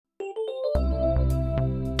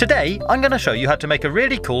Today I'm going to show you how to make a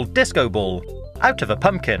really cool disco ball out of a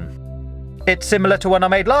pumpkin. It's similar to one I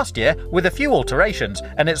made last year with a few alterations,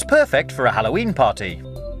 and it's perfect for a Halloween party.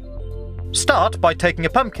 Start by taking a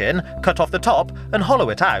pumpkin, cut off the top and hollow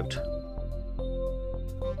it out.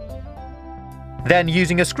 Then,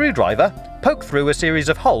 using a screwdriver, poke through a series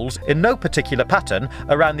of holes in no particular pattern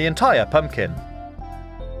around the entire pumpkin.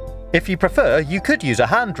 If you prefer, you could use a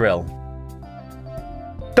hand drill.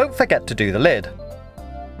 Don't forget to do the lid.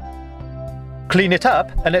 Clean it up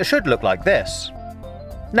and it should look like this.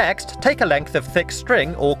 Next, take a length of thick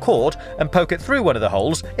string or cord and poke it through one of the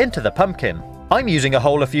holes into the pumpkin. I'm using a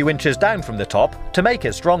hole a few inches down from the top to make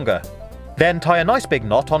it stronger. Then tie a nice big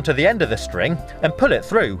knot onto the end of the string and pull it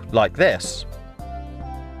through like this.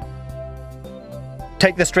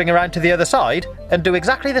 Take the string around to the other side and do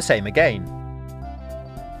exactly the same again.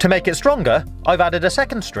 To make it stronger, I've added a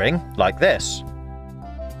second string like this.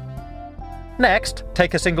 Next,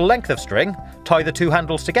 take a single length of string, tie the two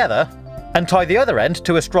handles together, and tie the other end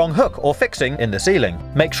to a strong hook or fixing in the ceiling.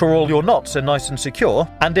 Make sure all your knots are nice and secure,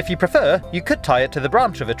 and if you prefer, you could tie it to the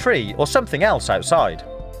branch of a tree or something else outside.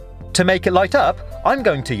 To make it light up, I'm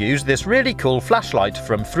going to use this really cool flashlight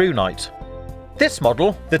from ThruNite. This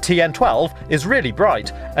model, the TN12, is really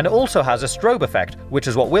bright, and it also has a strobe effect, which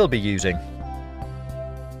is what we'll be using.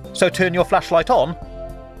 So turn your flashlight on,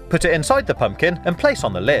 put it inside the pumpkin and place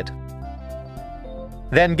on the lid.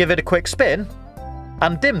 Then give it a quick spin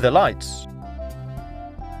and dim the lights.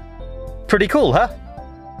 Pretty cool, huh?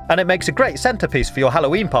 And it makes a great centerpiece for your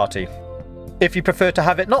Halloween party. If you prefer to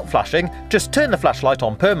have it not flashing, just turn the flashlight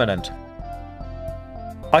on permanent.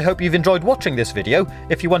 I hope you've enjoyed watching this video.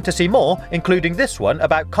 If you want to see more, including this one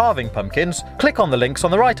about carving pumpkins, click on the links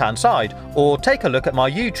on the right hand side, or take a look at my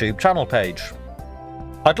YouTube channel page.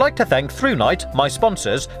 I'd like to thank ThruNite, my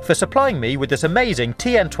sponsors, for supplying me with this amazing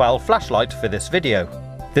TN12 flashlight for this video.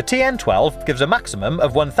 The TN12 gives a maximum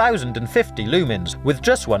of 1050 lumens with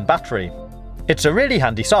just one battery. It's a really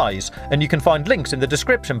handy size, and you can find links in the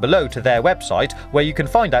description below to their website where you can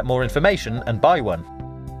find out more information and buy one.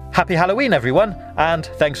 Happy Halloween everyone, and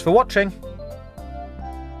thanks for watching!